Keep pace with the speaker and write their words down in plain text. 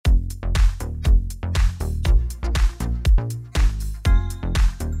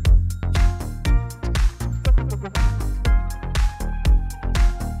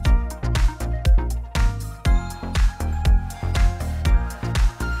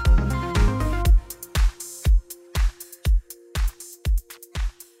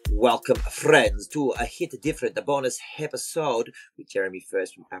Welcome, friends, to a Hit Different, the bonus episode with Jeremy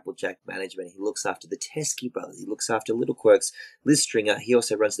First from Applejack Management. He looks after the Teskey brothers. He looks after Little Quirks, Liz Stringer. He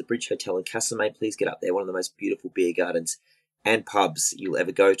also runs the Bridge Hotel in Castlemaine. Please get up there. One of the most beautiful beer gardens and pubs you'll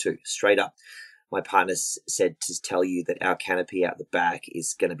ever go to. Straight up. My partner said to tell you that our canopy out the back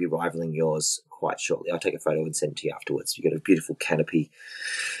is going to be rivaling yours quite shortly. I'll take a photo and send it to you afterwards. You've got a beautiful canopy.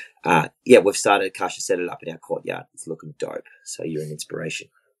 We've started. Kasha set it up in our courtyard. It's looking dope. So you're an inspiration.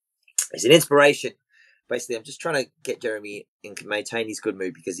 It's an inspiration. Basically, I'm just trying to get Jeremy and maintain his good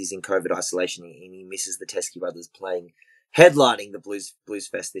mood because he's in COVID isolation and he misses the Teskey brothers headlining the Blues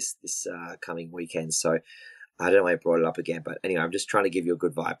Fest this coming weekend. So I don't know why I brought it up again, but anyway, I'm just trying to give you a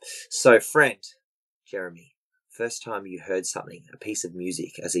good vibe. So, friend, Jeremy, first time you heard something, a piece of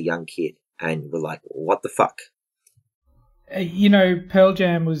music as a young kid, and you were like, what the fuck? Pearl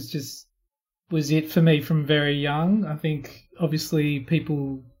Jam was it for me from very young. I think, obviously,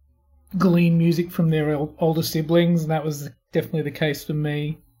 people glean music from their older siblings, and that was definitely the case for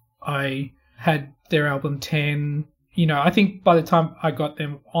me. I had their album 10. I think by the time I got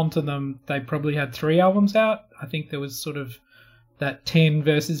them onto them, they probably had 3 albums out. I think there was sort of that 10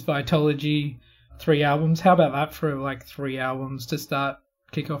 versus Vitology, 3 albums. How about that for like 3 albums to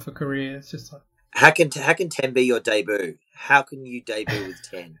kick off a career? It's just like, how can 10 be your debut? How can you debut with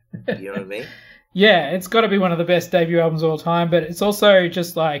 10? You know what I mean? Yeah, it's got to be one of the best debut albums of all time, but it's also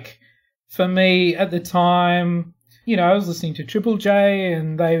just like, for me at the time, I was listening to Triple J,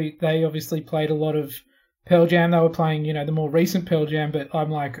 and they obviously played a lot of Pearl Jam. They were playing, the more recent Pearl Jam, but I'm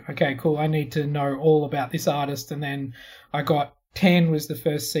like, okay, cool, I need to know all about this artist. And then I got 10 was the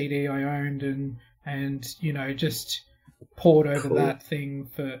first CD I owned, and just poured over that thing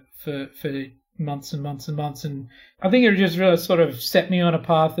for months and months and months. And I think it just really sort of set me on a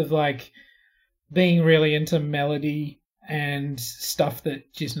path of like being really into melody and stuff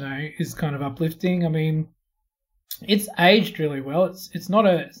that just is kind of uplifting. I mean, it's aged really well. It's not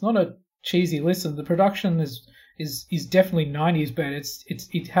a cheesy listen. The production is definitely 90s, but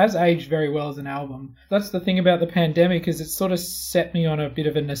it has aged very well as an album. That's the thing about the pandemic, is it sort of set me on a bit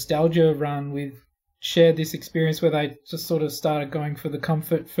of a nostalgia run. Shared this experience where they just sort of started going for the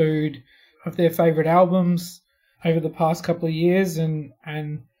comfort food of their favorite albums over the past couple of years, and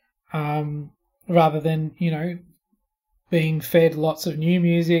rather than being fed lots of new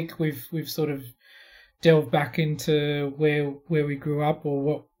music, we've sort of delved back into where we grew up,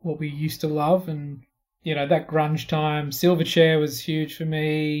 or what we used to love. And that grunge time, Silverchair was huge for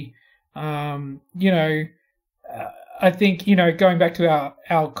me. I think going back to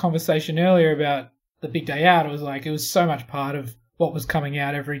our conversation earlier about the Big Day Out, it was so much part of what was coming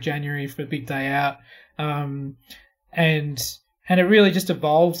out every January for Big Day Out, and it really just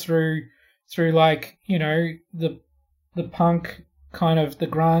evolved through like the punk, kind of the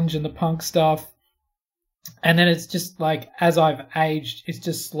grunge and the punk stuff. And then it's just like, as I've aged, it's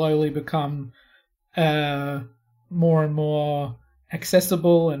just slowly become more and more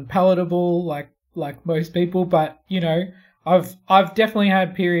accessible and palatable, like most people. But, I've definitely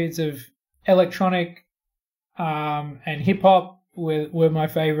had periods of electronic and hip hop were my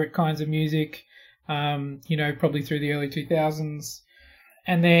favorite kinds of music, probably through the early 2000s.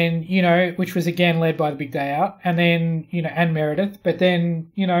 And then, which was again led by the Big Day Out, and then, and Meredith. But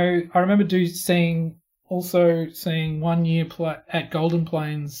then, I remember seeing 1 year at Golden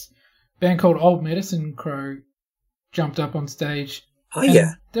Plains, a band called Old Medicine Crow jumped up on stage. Oh,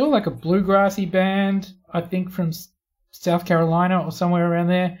 yeah. They were like a bluegrassy band, I think from South Carolina or somewhere around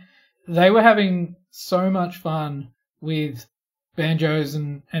there. They were having so much fun with banjos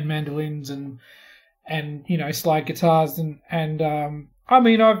and mandolins and slide guitars and I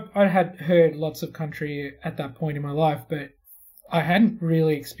mean, I had heard lots of country at that point in my life, but I hadn't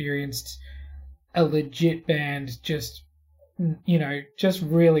really experienced a legit band just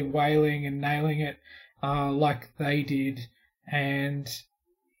really wailing and nailing it like they did. And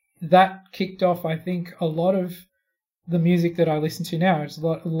that kicked off, I think, a lot of the music that I listen to now. It's a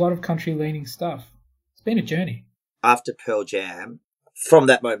lot of country-leaning stuff. It's been a journey. After Pearl Jam, from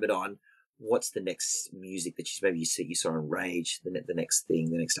that moment on, what's the next music that you saw on Rage, the next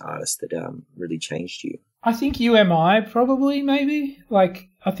artist that really changed you? I think UMI probably, maybe. Like,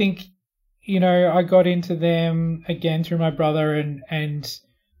 I think, I got into them again through my brother, and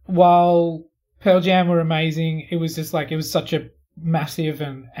while Pearl Jam were amazing, it was just like, it was such a massive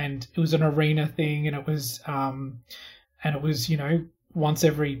and it was an arena thing, and it was once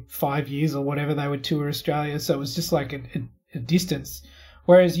every 5 years or whatever they would tour Australia, so it was just like a distance.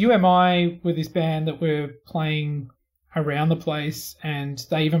 Whereas UMI were this band that were playing around the place, and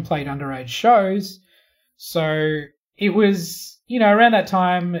they even played underage shows. So it was, around that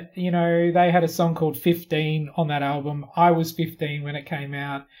time, they had a song called 15 on that album. I was 15 when it came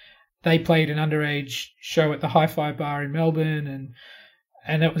out. They played an underage show at the Hi-Fi Bar in Melbourne,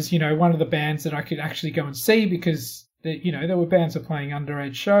 and it was, one of the bands that I could actually go and see because, there were bands that were playing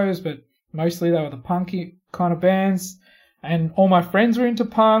underage shows, but mostly they were the punky kind of bands. And all my friends were into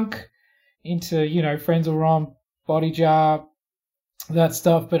punk, into, Frenzal Rhomb, Body Jar, that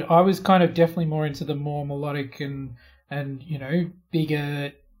stuff. But I was kind of definitely more into the more melodic and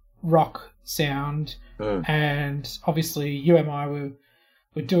bigger rock sound. And obviously UMI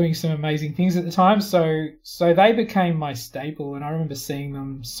were doing some amazing things at the time. So they became my staple, and I remember seeing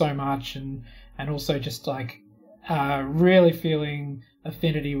them so much and also just like really feeling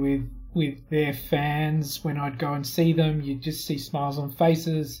affinity with their fans. When I'd go and see them, you'd just see smiles on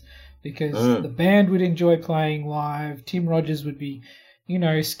faces because the band would enjoy playing live. Tim Rogers would be,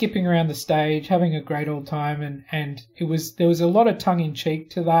 skipping around the stage, having a great old time, and there was a lot of tongue in cheek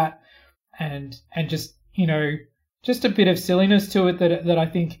to that, and just just a bit of silliness to it that I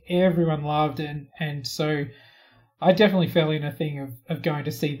think everyone loved, and so I definitely fell in a thing of going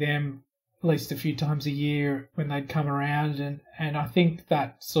to see them at least a few times a year when they'd come around, and I think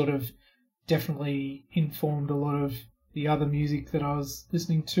that sort of definitely informed a lot of the other music that I was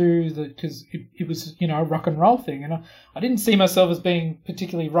listening to, because it was, a rock and roll thing. And I didn't see myself as being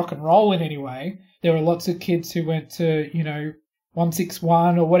particularly rock and roll in any way. There were lots of kids who went to,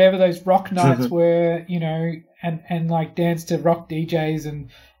 161 or whatever those rock nights were, and like danced to rock DJs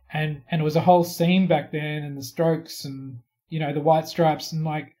and it was a whole scene back then, and the Strokes and, the White Stripes, and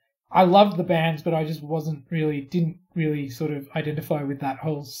like, I loved the bands, but I just didn't really sort of identify with that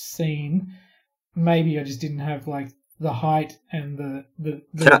whole scene. Maybe I just didn't have like the height and the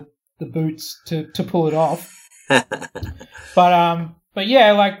boots to pull it off. But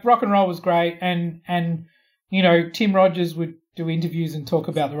yeah, like rock and roll was great, and Tim Rogers would do interviews and talk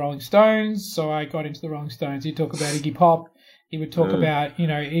about the Rolling Stones, so I got into the Rolling Stones. He'd talk about Iggy Pop. He would talk about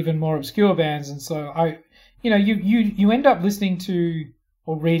even more obscure bands, and so you end up listening to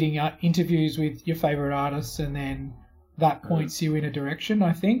or reading interviews with your favorite artists, and then that points you in a direction,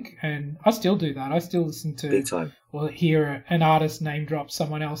 I think. And I still do that. I still listen to big time. Or hear an artist name drop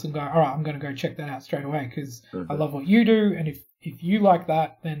someone else and go, all right, I'm going to go check that out straight away because I love what you do, and if you like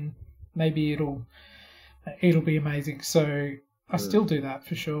that, then maybe it'll be amazing. So I still do that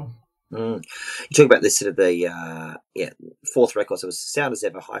for sure. You talk about this sort of the fourth record. So it was Sound As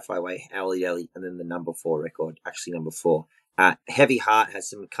Ever, Hi-Fi Way, Hourly Daily, and then the number 4 record, actually number 4. Heavy Heart has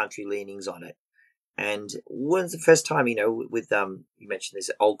some country leanings on it. And when's the first time, with you mentioned this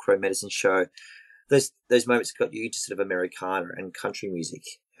Old Crow Medicine Show, those moments got you into sort of Americana and country music?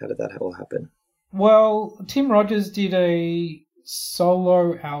 How did that all happen? Well, Tim Rogers did a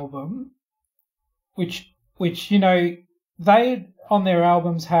solo album, which they on their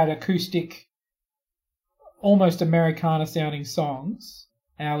albums had acoustic, almost Americana sounding songs.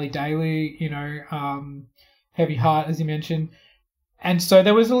 Hourly Daily, Heavy Heart, as you mentioned. And so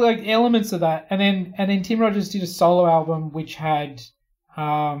there was like elements of that. And then Tim Rogers did a solo album which had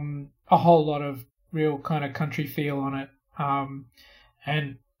a whole lot of real kind of country feel on it.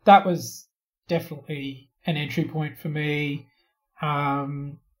 And that was definitely an entry point for me.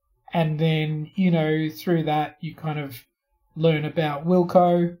 And then, through that you kind of learn about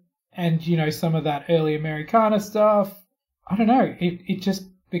Wilco and, some of that early Americana stuff. I don't know. It just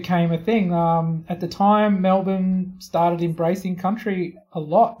became a thing. At the time, Melbourne started embracing country a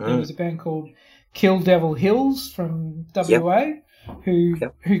lot. There was a band called Kill Devil Hills from WA who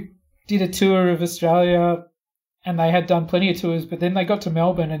did a tour of Australia, and they had done plenty of tours, but then they got to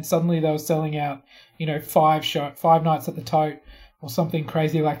Melbourne and suddenly they were selling out, 5 nights at the Tote or something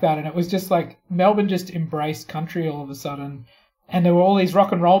crazy like that. And it was just like Melbourne just embraced country all of a sudden. And there were all these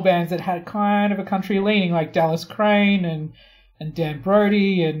rock and roll bands that had kind of a country leaning, like Dallas Crane and Dan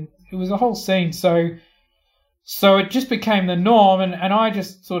Brody, and it was a whole scene. So it just became the norm, and I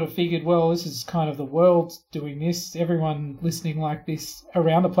just sort of figured, well, this is kind of the world doing this, everyone listening like this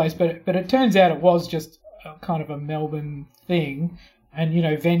around the place. But it turns out it was just kind of a Melbourne thing, and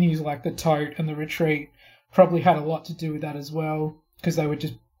venues like the Tote and the Retreat probably had a lot to do with that as well, because they would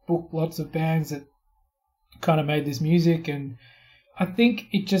just book lots of bands that kind of made this music. And I think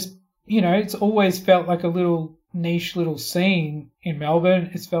it just, it's always felt like a little niche little scene in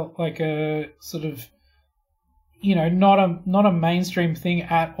Melbourne. It's felt like a sort of, not a mainstream thing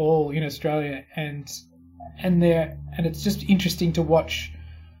at all in Australia, and it's just interesting to watch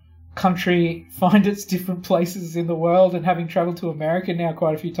country find its different places in the world. And having travelled to America now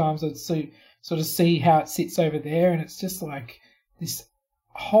quite a few times, I'd sort of see how it sits over there, and it's just like this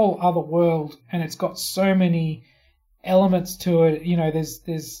whole other world, and it's got so many elements to it. You know,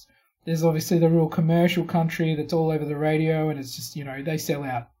 there's obviously the real commercial country that's all over the radio, and it's just, you know, they sell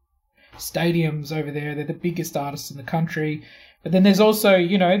out stadiums over there. They're the biggest artists in the country. But then there's also,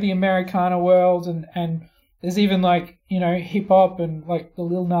 you know, the Americana world, and there's even like, you know, hip hop, and like the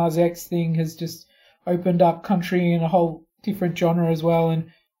Lil Nas X thing has just opened up country in a whole different genre as well.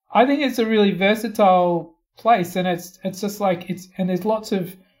 And I think it's a really versatile place, and it's just like and there's lots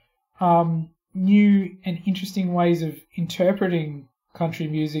of new and interesting ways of interpreting country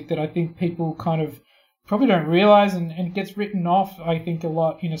music that I think people kind of probably don't realize, and it gets written off, I think, a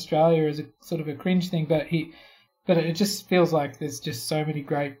lot in Australia as a sort of a cringe thing, but it just feels like there's just so many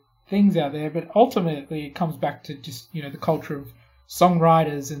great things out there. But ultimately it comes back to just, you know, the culture of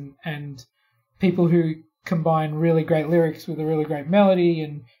songwriters and people who combine really great lyrics with a really great melody,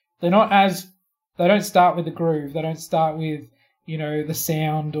 and they don't start with the groove, they don't start with, you know, the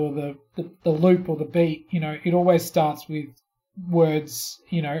sound or the loop or the beat. You know, it always starts with words,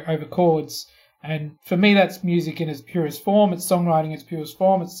 you know, over chords. And for me, that's music in its purest form. It's songwriting in its purest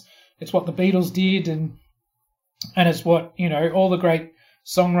form. It's what the Beatles did, and it's what, you know, all the great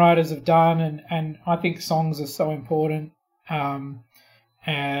songwriters have done. And I think songs are so important.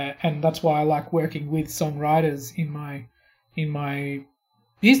 And that's why I like working with songwriters in my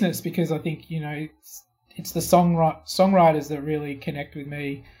business, because I think, you know, it's the songwriters that really connect with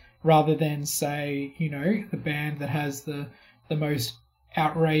me, rather than, say, you know, the band that has the most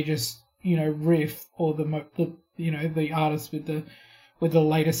outrageous, you know, riff, or the you know, the artist with the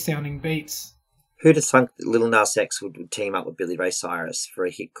latest sounding beats. Who'd have thunk that Lil Nas X would team up with Billy Ray Cyrus for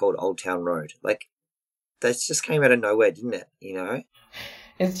a hit called Old Town Road? Like, that just came out of nowhere, didn't it? You know,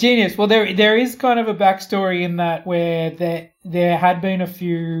 it's genius. Well, there is kind of a backstory in that, where there had been a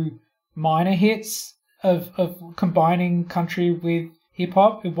few minor hits of combining country with hip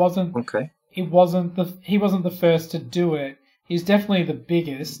hop. It wasn't okay. He wasn't the first to do it. He's definitely the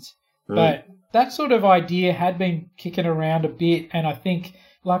biggest, but that sort of idea had been kicking around a bit, and I think,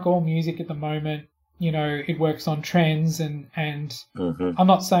 like all music at the moment, you know, it works on trends, and I'm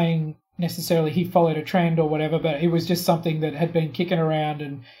not saying necessarily he followed a trend or whatever, but it was just something that had been kicking around,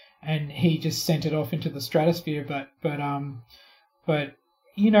 and he just sent it off into the stratosphere. But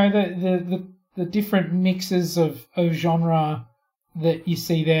you know, the different mixes of genre that you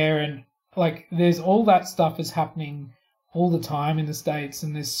see there, and like there's all that stuff is happening all the time in the States,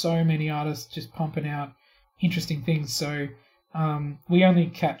 and there's so many artists just pumping out interesting things. So we only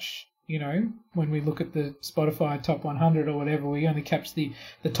catch, you know, when we look at the Spotify top 100 or whatever, we only catch the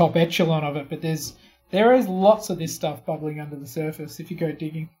top echelon of it, but there is lots of this stuff bubbling under the surface if you go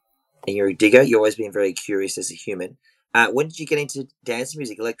digging. And you're a digger. You've always been very curious as a human. When did you get into dance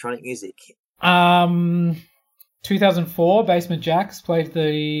music, electronic music? 2004, Basement Jaxx played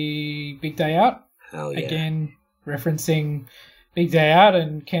the Big Day Out. Hell yeah. Again, referencing Big Day Out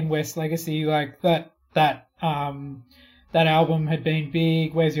and Ken West's legacy, like that album had been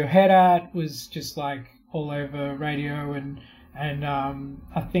big. Where's Your Head At was just like all over radio, and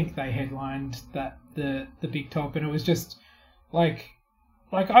I think they headlined the Big Top, and it was just like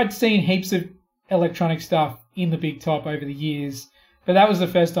I'd seen heaps of electronic stuff in the Big Top over the years, but that was the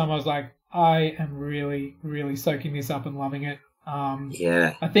first time I was like, I am really, really soaking this up and loving it.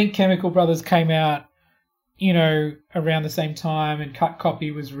 Yeah. I think Chemical Brothers came out, you know, around the same time, and Cut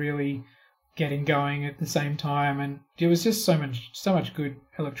Copy was really getting going at the same time, and there was just so much good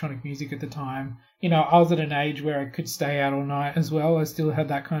electronic music at the time. You know, I was at an age where I could stay out all night as well. I still had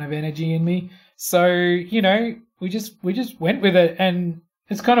that kind of energy in me. So, you know, we just went with it, and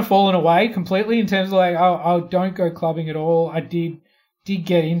it's kind of fallen away completely in terms of like, I don't go clubbing at all. I did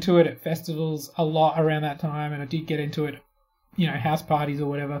get into it at festivals a lot around that time, and I did get into it, you know, house parties or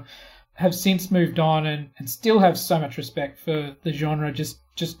whatever. Have since moved on, and still have so much respect for the genre. Just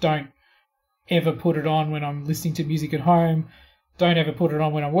don't ever put it on when I'm listening to music at home. Don't ever put it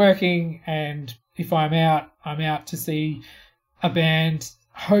on when I'm working. And if I'm out to see a band,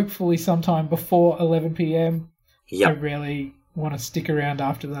 hopefully sometime before 11 p.m. Yep. I rarely want to stick around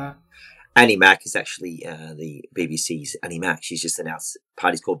after that. Annie Mac is actually the BBC's Annie Mac. She's just announced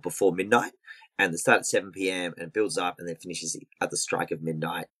parties called Before Midnight, and they start at 7 p.m. and it builds up and then finishes at the strike of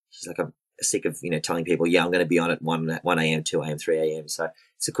midnight. She's like, I'm sick of, you know, telling people, yeah, I'm going to be on at 1 a.m., 2 a.m., 3 a.m. So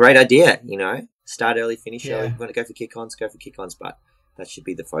it's a great idea, you know, start early, finish early. If you want to go for kick-ons, but that should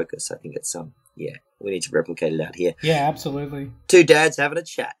be the focus. I think it's, we need to replicate it out here. Yeah, absolutely. Two dads having a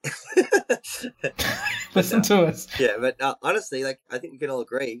chat. Listen to us. Yeah, but honestly, like, I think we can all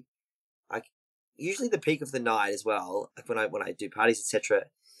agree, like, usually the peak of the night as well, like when I do parties, etc.,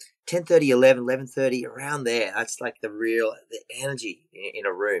 10:30, 11, 11:30, around there. That's like the energy in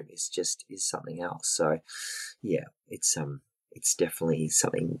a room is something else. So yeah, it's definitely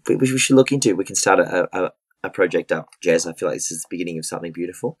something we should look into. We can start a project up, Jez. I feel like this is the beginning of something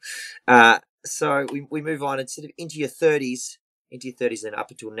beautiful. So we move on and sort of into your 30s, and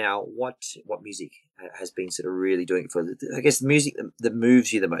up until now, what music has been sort of really doing it for, I guess, the music that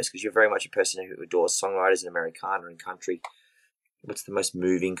moves you the most, because you're very much a person who adores songwriters and Americana and country. What's the most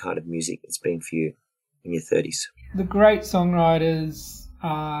moving kind of music it's been for you in your 30s? The great songwriters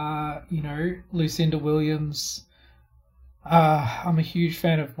are, Lucinda Williams. I'm a huge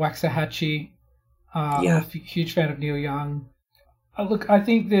fan of Waxahachie. I'm a huge fan of Neil Young. Look, I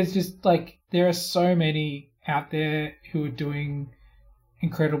think there's just there are so many out there who are doing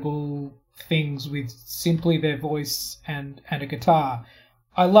incredible things with simply their voice and a guitar.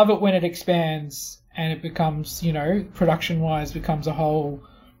 I love it when it expands and it becomes, production-wise becomes a whole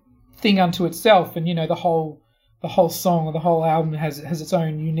thing unto itself, and the whole song or the whole album has its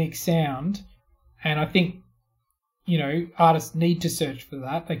own unique sound. And I think, artists need to search for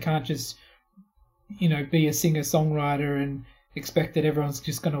that. They can't just, be a singer-songwriter and expect that everyone's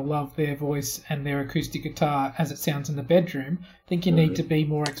just going to love their voice and their acoustic guitar as it sounds in the bedroom. I think you need to be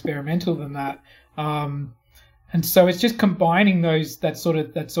more experimental than that. And so it's just combining that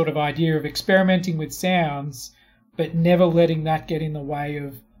sort of idea of experimenting with sounds, but never letting that get in the way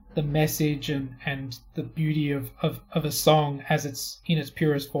of the message and the beauty of a song as it's in its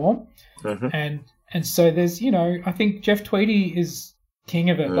purest form. And so there's, I think Jeff Tweedy is king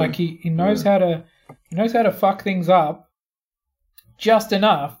of it. Like he knows how to fuck things up just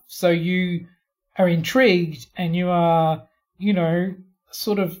enough so you are intrigued and you are,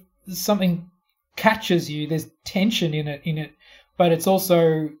 sort of something catches you. There's tension in it, but it's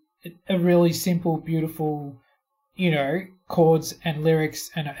also a really simple, beautiful, chords and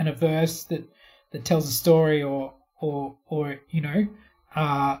lyrics and a verse that tells a story or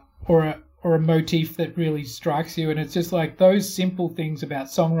a motif that really strikes you. And it's just like those simple things about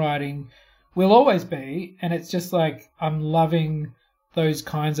songwriting will always be. And it's just like I'm loving those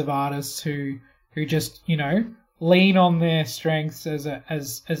kinds of artists who just, lean on their strengths as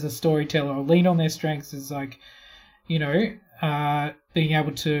a storyteller, or lean on their strengths as being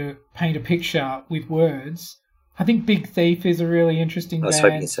able to paint a picture with words. I think Big Thief is a really interesting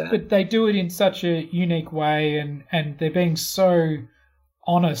band, but they do it in such a unique way, and they're being so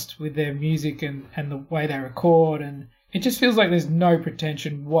honest with their music and the way they record, and it just feels like there's no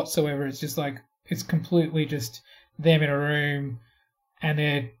pretension whatsoever. It's just like it's completely just them in a room, and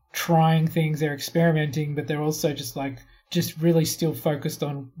they're trying things, they're experimenting, but they're also just really still focused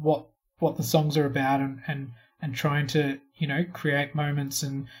on what the songs are about and trying to create moments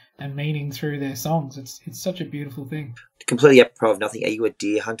and meaning through their songs. It's such a beautiful thing. Completely apropos of nothing, are you a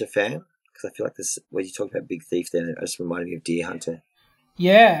Deer Hunter fan? Because I feel like this, when you talked about Big Thief there, it just reminded me of Deer Hunter.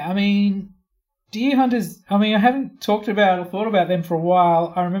 Yeah, I mean, Deer Hunters, I haven't thought about them for a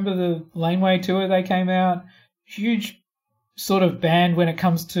while. I remember the Laneway tour they came out, huge sort of band when it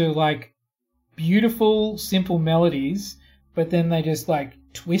comes to beautiful, simple melodies, but then they just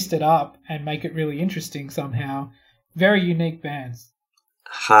twist it up and make it really interesting somehow. Very unique bands.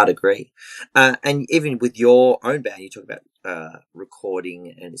 Hard agree. And even with your own band, you talk about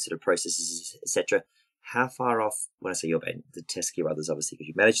recording and sort of processes, etc. How far off, when I say your band, the Teskey Brothers, obviously, because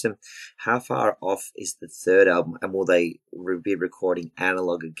you manage them, how far off is the third album, and will they be recording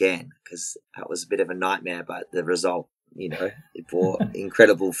analog again? Because that was a bit of a nightmare, but the result, it bore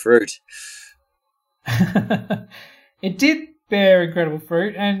incredible fruit. It did bear incredible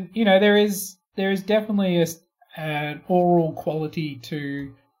fruit, and there is definitely an oral quality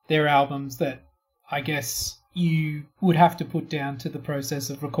to their albums that I guess you would have to put down to the process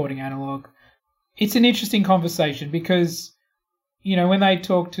of recording analog. It's an interesting conversation because when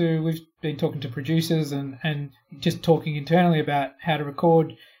we've been talking to producers and just talking internally about how to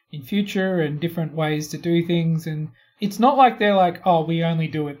record in future and different ways to do things, and it's not like they're like, oh, we only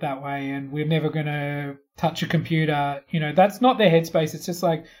do it that way and we're never going to touch a computer. That's not their headspace. It's just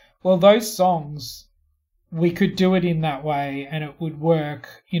like, well, those songs, we could do it in that way and it would work,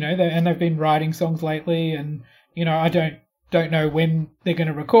 and they've been writing songs lately, and, I don't know when they're going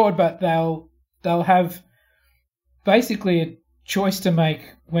to record, but they'll have basically a choice to make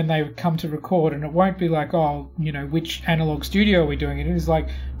when they come to record, and it won't be like, oh, which analog studio are we doing it? It is like,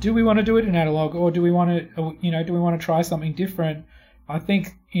 do we want to do it in analog, or do we want to try something different? I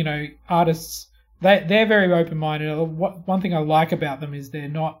think, artists, they're very open-minded. One thing I like about them is they're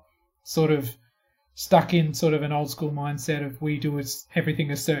not sort of stuck in sort of an old school mindset of we do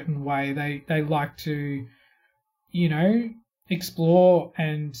everything a certain way. They like to, explore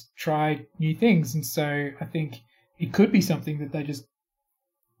and try new things. And so I think it could be something that they just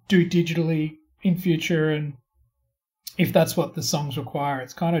do digitally in future. And if that's what the songs require,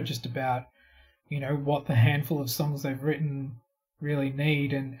 it's kind of just about, what the handful of songs they've written really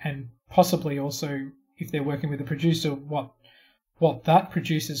need, and possibly also, if they're working with a producer, what that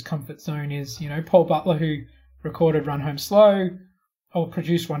producer's comfort zone is. Paul Butler, who recorded Run Home Slow, or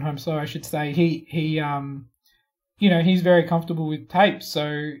produced Run Home Slow, I should say, he he's very comfortable with tape,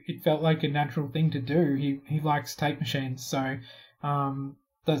 so it felt like a natural thing to do. He likes tape machines, so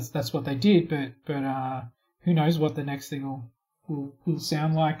that's what they did. But who knows what the next thing will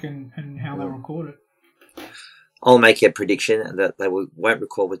sound like and how they'll record it. I'll make a prediction that they won't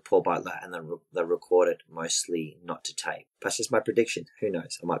record with Paul Butler, and they'll record it mostly not to tape. That's just my prediction. Who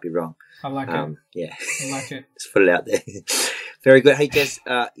knows? I might be wrong. I like it. Yeah. I like it. Just put it out there. Very good. Hey, Des,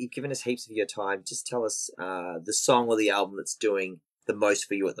 you've given us heaps of your time. Just tell us the song or the album that's doing the most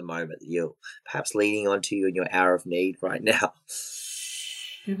for you at the moment, that you're perhaps leaning onto in your hour of need right now.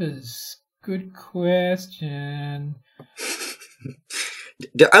 Shivers. Good question.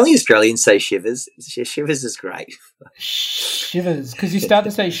 Do only Australians say Shivers? Shivers is great. Shivers. Because you start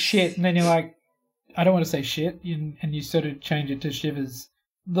to say shit and then you're like, I don't want to say shit. And you sort of change it to Shivers.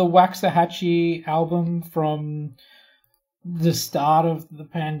 The Waxahachie album from the start of the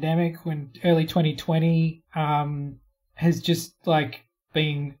pandemic, when early 2020, has just like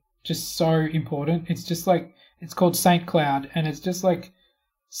been just so important. It's just like, it's called Saint Cloud, and it's just like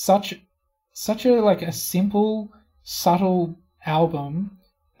such a like a simple, subtle album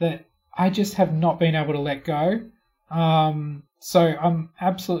that I just have not been able to let go. So I'm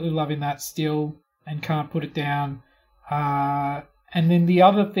absolutely loving that still and can't put it down. And then the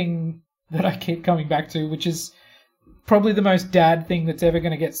other thing that I keep coming back to, which is probably the most dad thing that's ever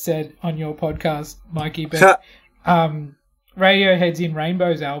going to get said on your podcast, Mikey, but Radiohead's In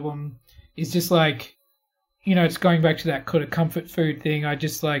Rainbows album is just like, it's going back to that kind of comfort food thing. I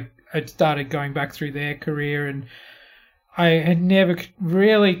started going back through their career, and I had never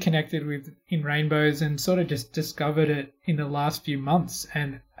really connected with In Rainbows, and sort of just discovered it in the last few months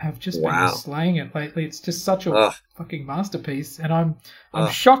and have just been slaying it lately. It's just such a fucking masterpiece, and I'm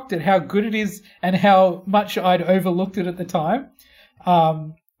shocked at how good it is and how much I'd overlooked it at the time,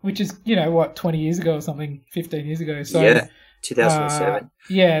 which is, 20 years ago or something, 15 years ago. So, yeah, 2007.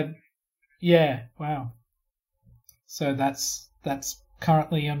 Yeah, wow. So that's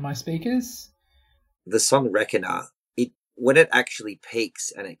currently on my speakers. The song Reckoner, when it actually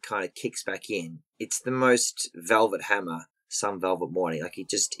peaks and it kind of kicks back in, it's the most Velvet Hammer, Some Velvet Morning. Like it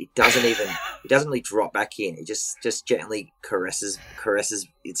doesn't really drop back in. It just gently caresses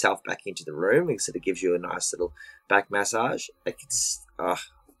itself back into the room, and sort of gives you a nice little back massage. Like I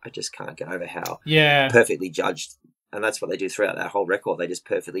just can't get over how perfectly judged. And that's what they do throughout that whole record. They just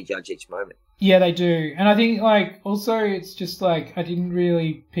perfectly judge each moment. Yeah, they do. And I think, like, also it's just, like, I didn't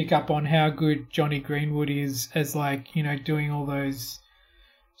really pick up on how good Johnny Greenwood is as, like, doing all those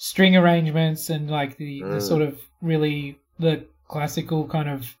string arrangements and, like, the sort of really the classical kind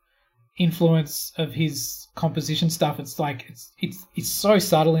of influence of his composition stuff. It's like, it's so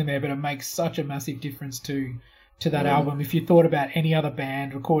subtle in there, but it makes such a massive difference to that album. If you thought about any other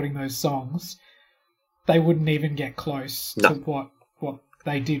band recording those songs, they wouldn't even get close to what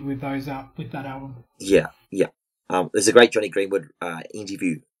they did with that album. Yeah. There's a great Johnny Greenwood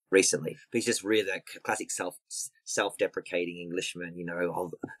interview recently. He's just really that classic self-deprecating Englishman,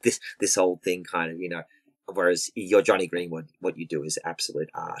 this old thing kind of, whereas you're Johnny Greenwood, what you do is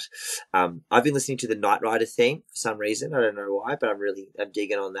absolute art. I've been listening to the Knight Rider theme for some reason. I don't know why, but I'm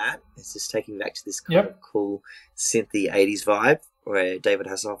digging on that. It's just taking me back to this kind of cool synthy 80s vibe where David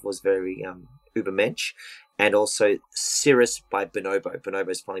Hasselhoff was very Ubermensch. And also Cirrus by Bonobo.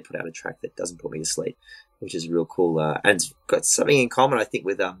 Bonobo's finally put out a track that doesn't put me to sleep, which is real cool. And it's got something in common, I think,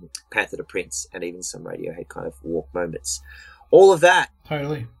 with Panther to Prince and even some Radiohead kind of walk moments. All of that.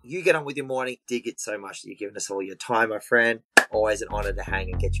 Totally. You get on with your morning. Dig it so much that you're giving us all your time, my friend. Always an honour to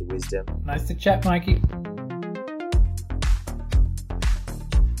hang and get your wisdom. Nice to chat, Mikey.